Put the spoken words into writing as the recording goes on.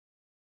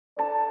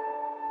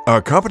A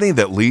company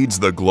that leads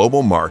the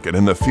global market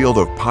in the field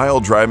of pile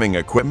driving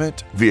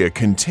equipment via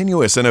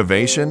continuous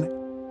innovation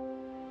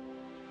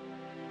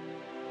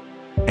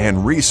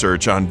and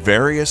research on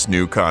various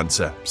new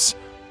concepts.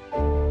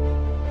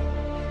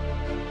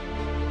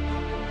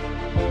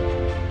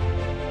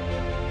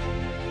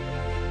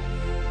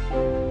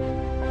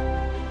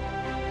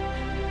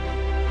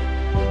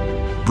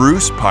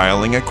 Bruce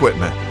Piling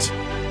Equipment.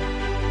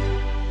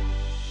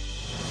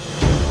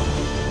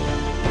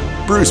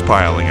 Bruce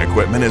Piling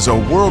Equipment is a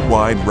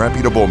worldwide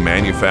reputable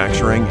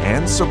manufacturing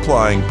and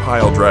supplying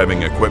pile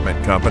driving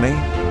equipment company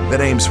that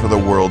aims for the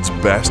world's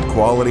best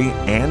quality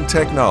and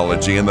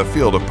technology in the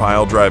field of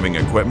pile driving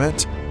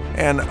equipment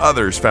and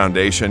others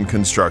foundation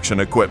construction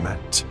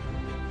equipment.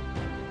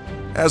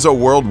 As a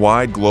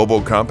worldwide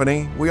global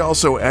company, we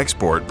also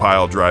export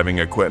pile driving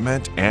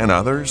equipment and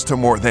others to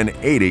more than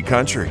 80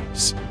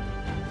 countries.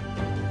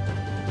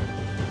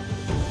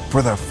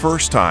 For the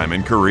first time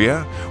in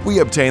Korea, we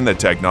obtained the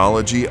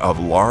technology of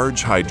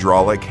large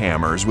hydraulic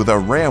hammers with a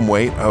ram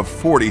weight of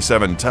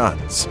 47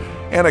 tons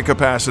and a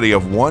capacity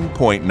of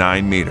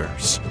 1.9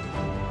 meters.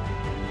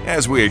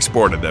 As we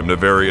exported them to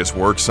various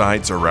work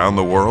sites around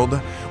the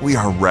world, we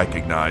are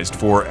recognized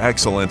for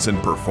excellence in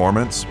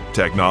performance,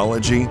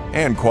 technology,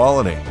 and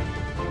quality.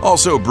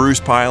 Also,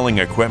 Bruce Piling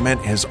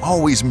Equipment is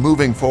always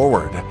moving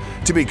forward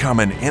to become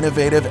an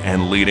innovative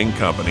and leading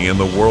company in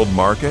the world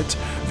market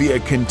via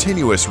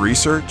continuous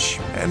research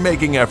and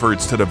making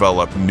efforts to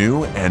develop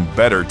new and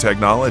better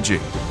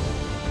technology.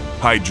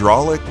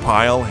 Hydraulic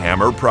Pile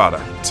Hammer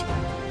Product.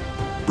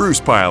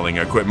 Bruce Piling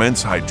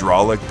Equipment's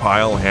hydraulic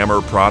pile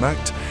hammer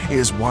product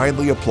is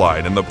widely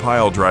applied in the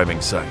pile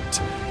driving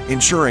site,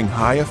 ensuring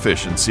high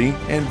efficiency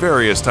in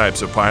various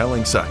types of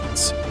piling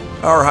sites.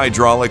 Our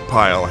hydraulic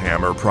pile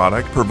hammer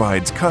product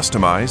provides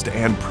customized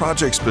and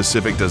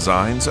project-specific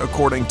designs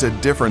according to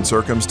different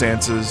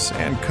circumstances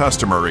and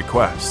customer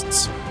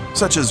requests,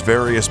 such as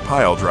various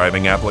pile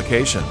driving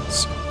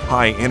applications,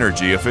 high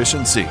energy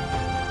efficiency,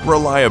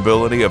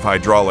 reliability of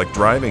hydraulic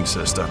driving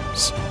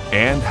systems,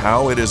 and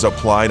how it is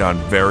applied on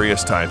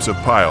various types of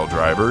pile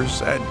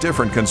drivers at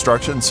different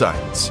construction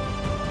sites.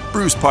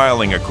 Bruce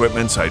Piling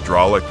Equipment's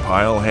hydraulic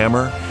pile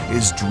hammer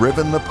is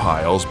driven the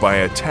piles by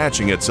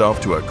attaching itself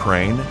to a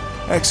crane,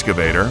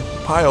 excavator,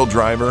 pile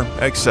driver,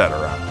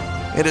 etc.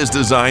 It is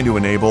designed to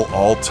enable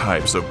all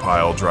types of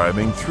pile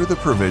driving through the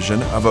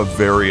provision of a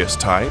various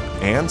type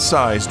and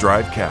size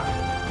drive cap.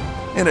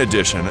 In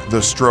addition,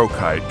 the stroke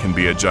height can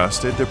be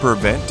adjusted to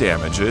prevent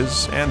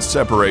damages and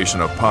separation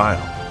of pile.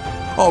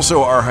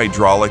 Also, our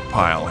hydraulic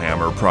pile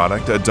hammer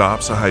product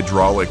adopts a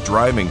hydraulic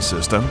driving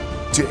system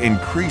to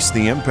increase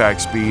the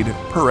impact speed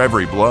per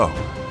every blow.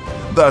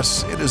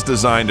 Thus, it is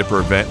designed to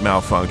prevent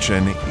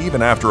malfunction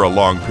even after a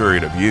long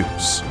period of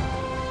use.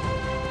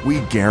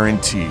 We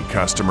guarantee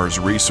customers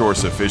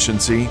resource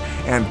efficiency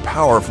and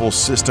powerful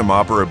system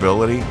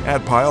operability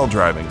at pile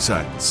driving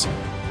sites.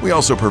 We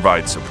also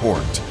provide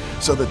support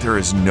so that there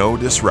is no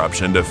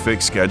disruption to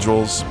fixed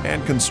schedules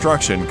and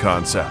construction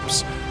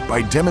concepts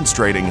by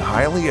demonstrating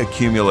highly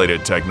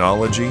accumulated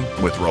technology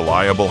with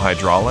reliable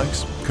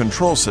hydraulics,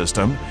 control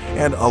system,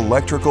 and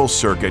electrical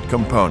circuit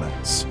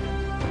components.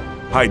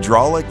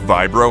 Hydraulic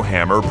Vibro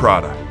Hammer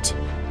Product.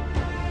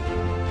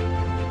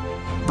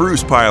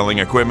 Bruce Piling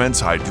Equipment's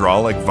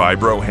hydraulic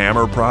Vibro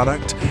hammer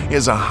product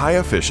is a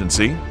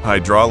high-efficiency,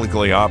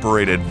 hydraulically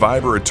operated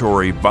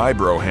vibratory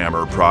Vibro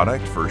hammer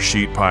product for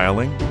sheet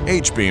piling,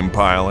 H-beam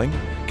piling,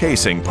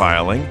 casing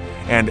piling,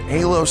 and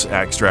ALOS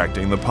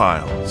extracting the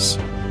piles.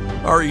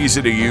 Our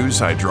easy-to-use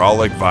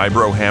hydraulic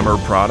Vibro hammer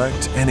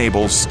product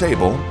enables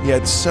stable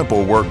yet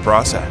simple work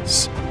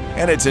process,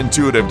 and its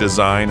intuitive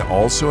design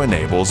also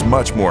enables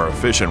much more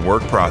efficient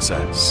work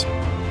process.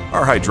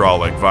 Our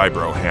hydraulic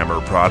Vibro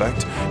hammer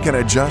product can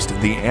adjust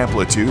the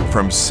amplitude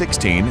from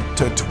 16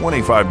 to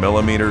 25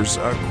 millimeters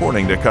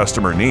according to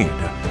customer need,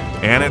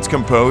 and it's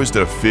composed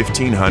of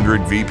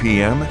 1500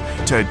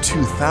 VPM to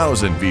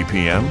 2000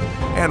 VPM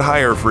and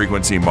higher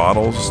frequency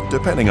models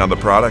depending on the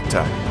product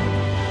type.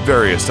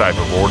 Various type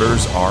of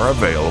orders are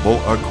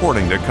available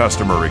according to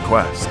customer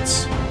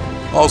requests.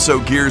 Also,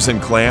 gears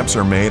and clamps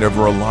are made of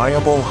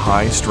reliable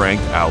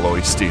high-strength alloy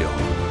steel.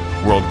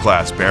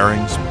 World-class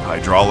bearings,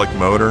 hydraulic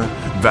motor,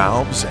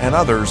 valves, and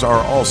others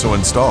are also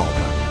installed.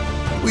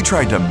 We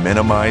tried to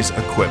minimize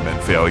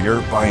equipment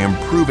failure by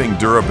improving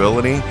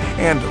durability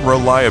and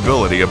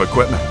reliability of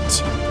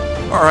equipment.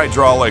 Our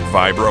hydraulic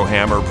Vibro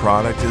hammer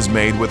product is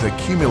made with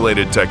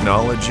accumulated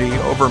technology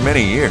over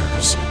many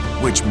years,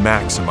 which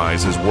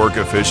maximizes work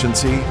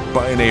efficiency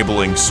by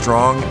enabling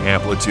strong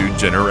amplitude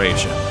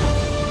generation.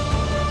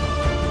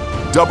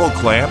 Double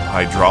clamp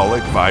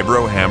hydraulic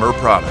Vibro hammer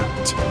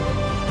product.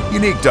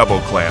 Unique double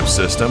clamp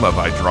system of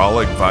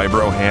hydraulic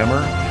Vibro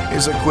hammer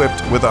is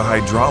equipped with a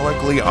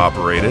hydraulically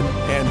operated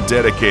and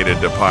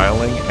dedicated to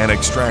piling and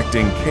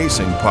extracting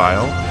casing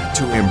pile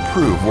to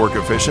improve work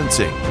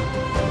efficiency.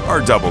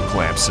 Our double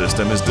clamp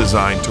system is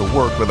designed to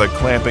work with a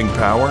clamping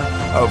power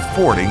of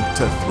 40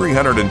 to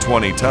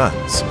 320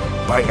 tons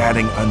by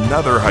adding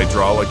another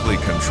hydraulically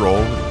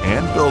controlled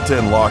and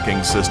built-in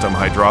locking system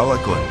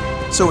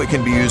hydraulically, so it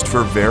can be used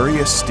for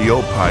various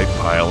steel pipe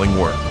piling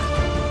work.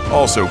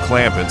 Also,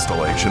 clamp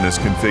installation is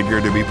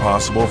configured to be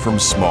possible from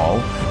small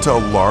to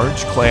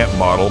large clamp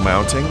model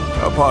mounting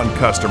upon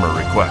customer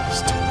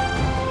request.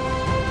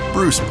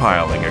 Bruce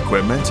Piling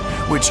Equipment,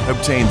 which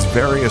obtains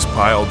various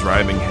pile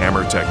driving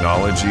hammer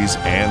technologies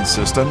and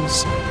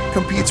systems,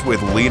 competes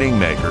with leading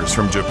makers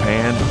from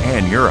Japan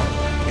and Europe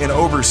in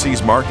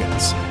overseas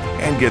markets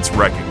and gets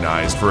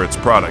recognized for its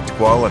product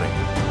quality.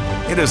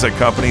 It is a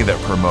company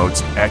that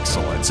promotes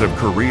excellence of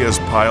Korea's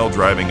pile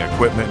driving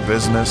equipment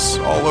business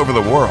all over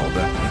the world,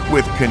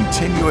 with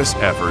continuous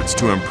efforts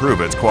to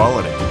improve its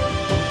quality.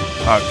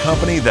 A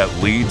company that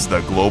leads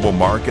the global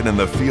market in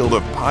the field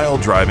of pile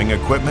driving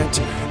equipment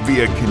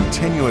via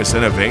continuous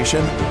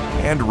innovation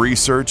and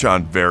research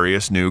on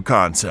various new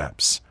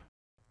concepts.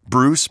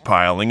 Bruce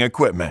Piling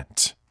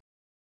Equipment.